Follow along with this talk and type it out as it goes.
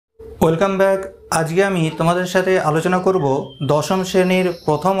Welcome back. আজকে আমি তোমাদের সাথে আলোচনা করব দশম শ্রেণীর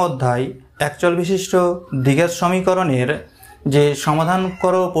প্রথম অধ্যায় একচল বিশিষ্ট দ্বিঘাত সমীকরণের যে সমাধান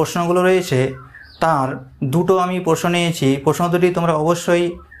করো প্রশ্নগুলো রয়েছে তার দুটো আমি প্রশ্ন নিয়েছি। প্রশ্ন দুটি তোমরা অবশ্যই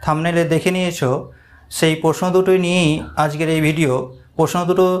থাম্বনেলে দেখে নিয়েছো। সেই প্রশ্ন দুটোই নিয়েই আজকের এই ভিডিও। প্রশ্ন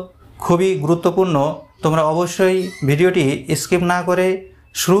দুটো খুবই গুরুত্বপূর্ণ, তোমরা অবশ্যই ভিডিওটি স্কিপ না করে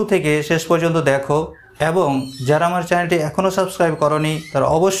শুরু থেকে শেষ পর্যন্ত দেখো এবং যারা আমার চ্যানেলটি এখনও সাবস্ক্রাইব করনি তারা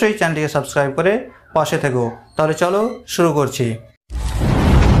অবশ্যই চ্যানেলটিকে সাবস্ক্রাইব করে পাশে থেকো। তাহলে চলো শুরু করছি।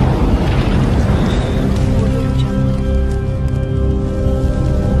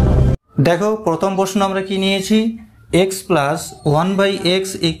 দেখো প্রথম প্রশ্ন আমরা কি নিয়েছি, x plus 1/x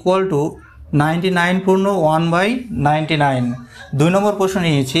equal to 99 পূর্ণ 1/99। 2 নম্বর প্রশ্ন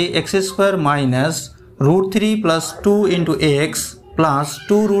নিয়েছি x² minus √3 plus 2 into x plus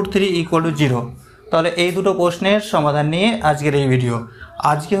 2√3 equal to 0। তাহলে এই দুটো প্রশ্নের সমাধান নিয়ে আজকের এই ভিডিও।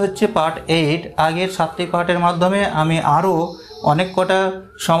 আজকে হচ্ছে পার্ট 8। আগের 7টি পার্টের মাধ্যমে আমি আরও অনেক কটা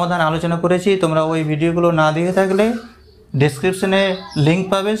সমাধান আলোচনা করেছি। তোমরা ওই ভিডিওগুলো না দেখে থাকলে ডেসক্রিপশনে লিঙ্ক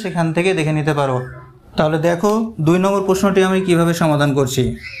পাবে, সেখান থেকে দেখে নিতে পারো। তাহলে দেখো 2 নম্বর প্রশ্নটি আমি কিভাবে সমাধান করছি।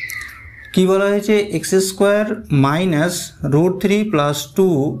 কি বলা হয়েছে, x² minus √3 plus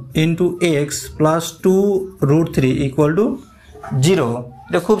 2 into x plus 2√3 equal to 0।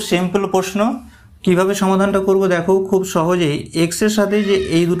 এটা খুব সিম্পল প্রশ্ন। কিভাবে সমাধানটা করব দেখো, খুব সহজেই এক্সের সাথে যে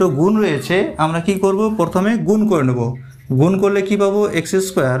এই দুটো গুণ রয়েছে আমরা কি করব, প্রথমে গুণ করে নেব। গুণ করলে কি পাবো, x²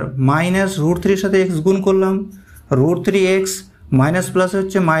 মাইনাস √3 সাথে x গুণ করলাম, √3x মাইনাস প্লাস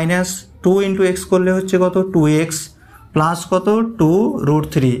হচ্ছে মাইনাস 2 ইন্টু এক্স করলে হচ্ছে কত 2x প্লাস কত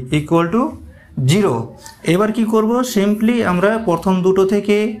 2√3 ইকুয়াল টু 0। এবার কি করব, সিম্পলি আমরা প্রথম দুটো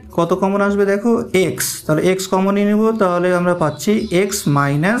থেকে কত কমন আসবে দেখো x, তাহলে x কমনই নেব। তাহলে আমরা পাচ্ছি x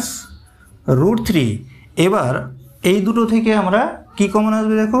মাইনাস √3। এবার এই দুটো থেকে আমরা কি কমন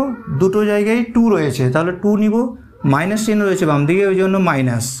আসবে দেখো, দুটো জায়গায় 2 রয়েছে, তাহলে 2 নিব। মাইনাস চিহ্ন রয়েছে বাম দিকে, ওই জন্য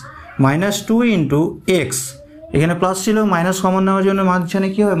মাইনাস 2 ইন্টু এক্স, এখানে প্লাস ছিল, মাইনাস কমন নেওয়ার জন্য মাঝখানে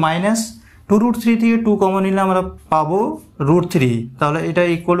কী হবে মাইনাস 2√3 থেকে 2 কমন নিলে আমরা পাবো √3। তাহলে এটা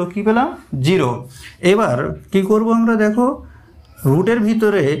ইকুয়াল কী পেলাম 0। এবার কি করব আমরা দেখো, রুটের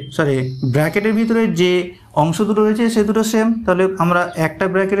ভিতরে ব্র্যাকেটের ভিতরে যে অংশ দুটো রয়েছে সে দুটো সেম, তাহলে আমরা একটা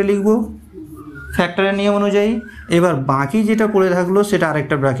ব্র্যাকেটে লিখব ফ্যাক্টরের নিয়ম অনুযায়ী। এবার বাকি যেটা পড়ে থাকলো সেটা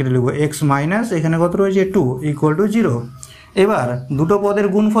আরেকটা ব্র্যাকেটে লিখব, x মাইনাস এখানে কত রয়েছে 2 ইকুয়াল টু 0। এবার দুটো পদের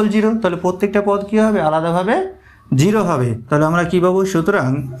গুণফল 0, তাহলে প্রত্যেকটা পদ কী হবে আলাদাভাবে 0 হবে। তাহলে আমরা কী পাবো, সুতরাং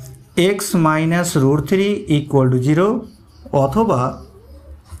x মাইনাস √3 ইকুয়াল টু 0 অথবা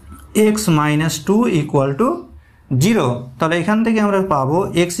x মাইনাস 2 ইকুয়াল টু 0। তাহলে এখান থেকে আমরা পাবো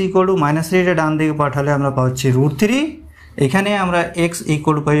x ইকুয়াল টু -3টা ডান দিকে পাঠালে আমরা পাচ্ছি √3, এখানে আমরা x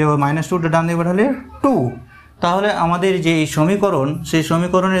ইকুয়াল টু পেয়ে যাবো -2টা ডান দিকে পাঠালে 2। তাহলে আমাদের যে সমীকরণ, সেই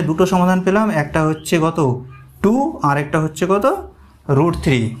সমীকরণের দুটো সমাধান পেলাম, একটা হচ্ছে কত 2 আর একটা হচ্ছে কত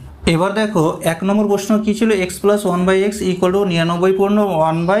 √3। এবার দেখো 1 নম্বর প্রশ্ন কী ছিল, x plus 1/x equal to 99 পূর্ণ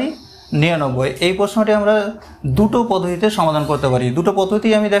 1/99। এই প্রশ্নটি আমরা দুটো পদ্ধতিতে সমাধান করতে পারি। দুটো পদ্ধতি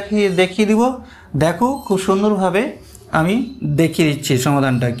আমি দেখিয়ে দিব। দেখো খুব সুন্দরভাবে আমি দেখিয়ে দিচ্ছি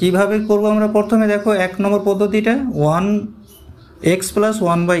সমাধানটা কিভাবে করব আমরা। প্রথমে দেখো 1 নম্বর পদ্ধতিটা, x plus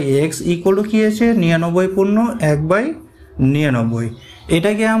 1/x equal to কী আছে 99 পূর্ণ 1/99।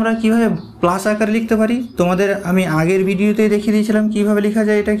 এটাকে আমরা কিভাবে প্লাস আকারে লিখতে পারি, তোমাদের আমি আগের ভিডিওতেই দেখিয়ে দিয়েছিলাম কিভাবে লেখা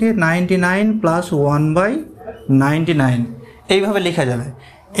যায় এটাকে। 99 প্লাস 1/99 এইভাবে লেখা যাবে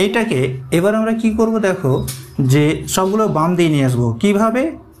এইটাকে। এবার আমরা কি করব দেখো, যে সবগুলো বাম দিয়ে নিয়ে আসবো। কীভাবে,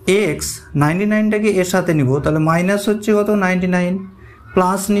 x 99টাকে এর সাথে নিব, তাহলে মাইনাস হচ্ছে কত 99,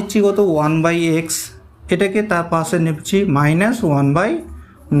 প্লাস নিচ্ছি কত 1/x, এটাকে তার পাশে নিচ্ছি মাইনাস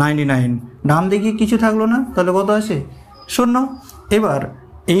 1/99। ডান দিকে কিছু থাকলো না, তাহলে কত আছে 0। এবার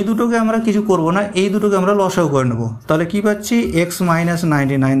এই দুটোকে আমরা কিছু করব না, এই দুটোকে আমরা লসাগু করে নেব। তাহলে কি পাচ্ছি, x মাইনাস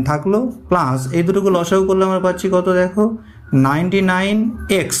 99 থাকলো, প্লাস এই দুটোকে লসাগু করলে আমরা পাচ্ছি কত দেখো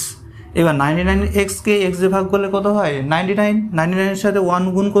 99x। এবার 99xকে x দিয়ে ভাগ করলে কত হয় 99 এর সাথে 1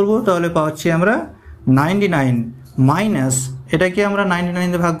 গুণ করব, তাহলে পাচ্ছি আমরা 99 মাইনাস এটাকে আমরা 99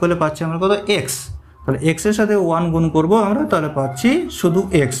 দিয়ে ভাগ করলে পাচ্ছি আমরা কত x। তাহলে x এর সাথে 1 গুণ করব আমরা, তাহলে পাচ্ছি শুধু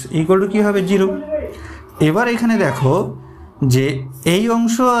x ইকুয়াল টু কী হবে 0। এবার এখানে দেখো যে এই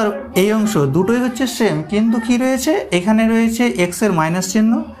অংশ আর এই অংশ দুটোই হচ্ছে সেম, কিন্তু কি রয়েছে, এখানে রয়েছে x এর মাইনাস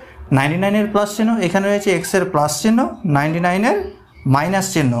চিহ্ন, 99 এর প্লাস চিহ্ন, এখানে রয়েছে x এর প্লাস চিহ্ন, 99 এর মাইনাস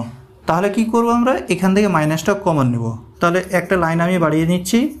চিহ্ন। তাহলে কি করব আমরা, এখান থেকে মাইনাসটা কমন নেব। তাহলে একটা লাইন আমি বাড়িয়ে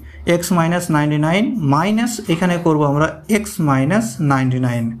নিচ্ছি, x মাইনাস 99 মাইনাস এখানে করব আমরা x মাইনাস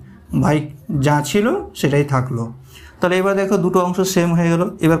 99, ভাই যা ছিল সেটাই থাকলো। তাহলে এবার দেখো দুটো অংশ সেম হয়ে গেল।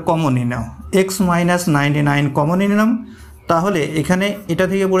 এবার কমন নিয়ে নাও, x মাইনাস 99 কমন নিয়ে নিলাম, তাহলে এখানে এটা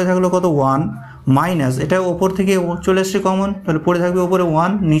থেকে পড়ে থাকলো কত 1 মাইনাস এটা ওপর থেকে চলে আসছে কমন, তাহলে পড়ে থাকবে ওপরে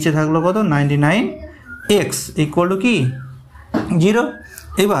 1, নিচে থাকলো কত 99x ইকুয়াল টু কি 0।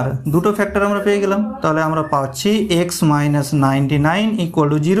 এবার দুটো ফ্যাক্টর আমরা পেয়ে গেলাম, তাহলে আমরা পাচ্ছি x মাইনাস 99 ইকুয়াল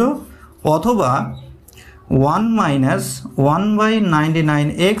টু 0 অথবা 1 মাইনাস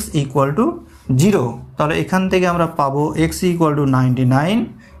 1/99x ইকুয়াল টু 0। তাহলে এখান থেকে আমরা পাবো x ইকুয়াল টু 99,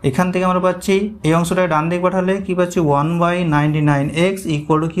 এখান থেকে আমরা পাচ্ছি এই অংশটা ডান দিকে পাঠালে কি পাচ্ছি 1/99x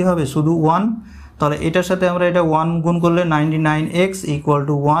ইকুয়াল টু কী হবে শুধু 1। তাহলে এটার সাথে আমরা এটা 1 গুণ করলে 99x equal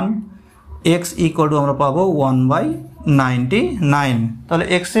to 1, x equal to আমরা পাবো 1/99। তাহলে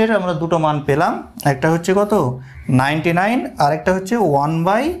x এর আমরা দুটো মান পেলাম, একটা হচ্ছে কত 99 আর একটা হচ্ছে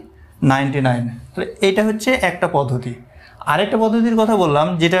 1/99। তাহলে এটা হচ্ছে একটা পদ্ধতি। আরেকটা পদ্ধতির কথা বললাম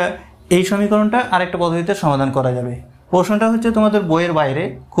যেটা এই সমীকরণটা আরেকটা পদ্ধতিতে সমাধান করা যাবে। প্রশ্নটা হচ্ছে তোমাদের বইয়ের বাইরে,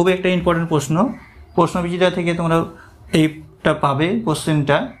 খুব একটা ইম্পর্টেন্ট প্রশ্নবিচিত্রা থেকে তোমরা এইটা পাবে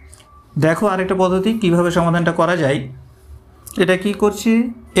কোশ্চেনটা। দেখো আরেকটা পদ্ধতি কিভাবে সমাধানটা করা যায়। এটা কি করছি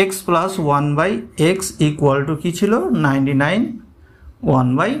x plus 1/x equal to কী ছিল 99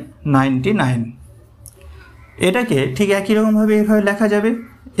 1/99। এটাকে ঠিক একই রকমভাবে এভাবে লেখা যাবে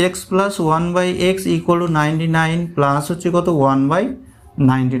x plus 1/x equal to 99 plus হচ্ছে কত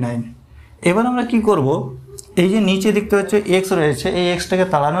 1/99। এবার আমরা কি করব, এই যে নিচে দেখতে হচ্ছে x রয়েছে, এই xটাকে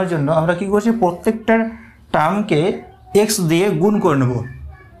তাড়ানোর জন্য আমরা কি করছি প্রত্যেকটা টার্মকে x দিয়ে গুণ করে নেব।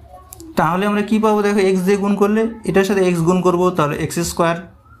 তাহলে আমরা কি পাবো দেখো x দিয়ে গুণ করলে এটার সাথে x গুণ করব তাহলে x স্কোয়ার,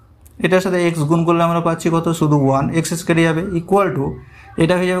 এটার সাথে x গুণ করলে আমরা পাচ্ছি কত শুধু 1, x কেটে যাবে ইকুয়াল টু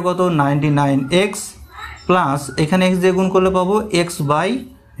এটা হয়ে যাবে কত 99x প্লাস এখানে x দিয়ে গুণ করলে পাবো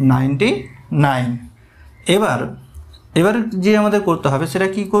x/99। এবার যে আমাদের করতে হবে সেটা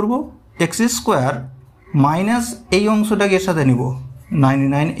কি করব, x স্কোয়ার মাইনাস এই অংশটাকে এর সাথে নিব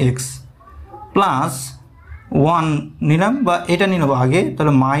 99x প্লাস 1 নিলাম বা এটা নিয়ে নেবো আগে,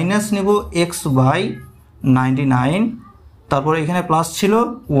 তাহলে মাইনাস নেব x/99, তারপরে এখানে প্লাস ছিল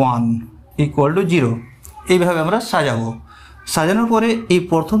 1 ইকুয়াল টু 0। এইভাবে আমরা সাজাবো। সাজানোর পরে এই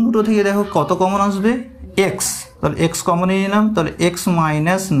প্রথম দুটো থেকে দেখো কত কমন আসবে x, তাহলে x কমন নিয়ে নিলাম, তাহলে x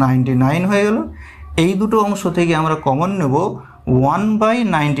মাইনাস 99 হয়ে গেল। এই দুটো অংশ থেকে আমরা কমন নেব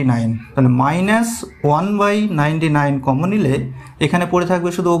 1/99, তাহলে মাইনাস 1/99 কমন নিলে এখানে পড়ে থাকবে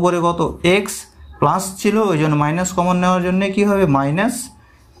শুধু ওপরে কত x প্লাস ছিল, ওই জন্য মাইনাস কমন নেওয়ার জন্য কি হবে মাইনাস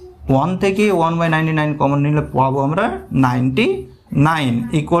 1 থেকে 1/99 কমন নিলে পাবো আমরা 99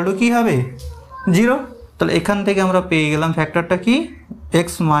 ইকুয়াল টু কী হবে 0। তাহলে এখান থেকে আমরা পেয়ে গেলাম ফ্যাক্টরটা কি x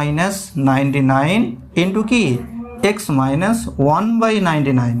মাইনাস 99 ইন্টু কি x মাইনাস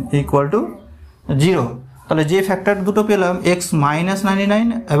 1/99 ইকুয়াল টু 0। তাহলে যে ফ্যাক্টর দুটো পেলাম x মাইনাস 99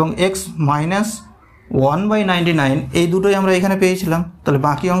 এবং x মাইনাস 1/99 এই দুটোই আমরা এখানে পেয়েছিলাম। তাহলে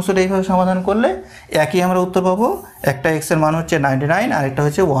বাকি অংশটা এইভাবে সমাধান করলে একই আমরা উত্তর পাবো, একটা x এর মান হচ্ছে 99 আর একটা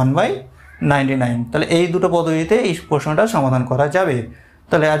হচ্ছে 1/99। তাহলে এই দুটো পদ্ধতিতে এই প্রশ্নটা সমাধান করা যাবে।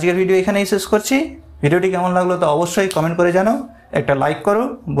 তাহলে আজকের ভিডিও এখানেই শেষ করছি। ভিডিওটি কেমন লাগলো তা অবশ্যই কমেন্ট করে জানাও, একটা লাইক করো,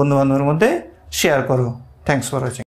 বন্ধুবান্ধবের মধ্যে শেয়ার করো। Thanks for watching.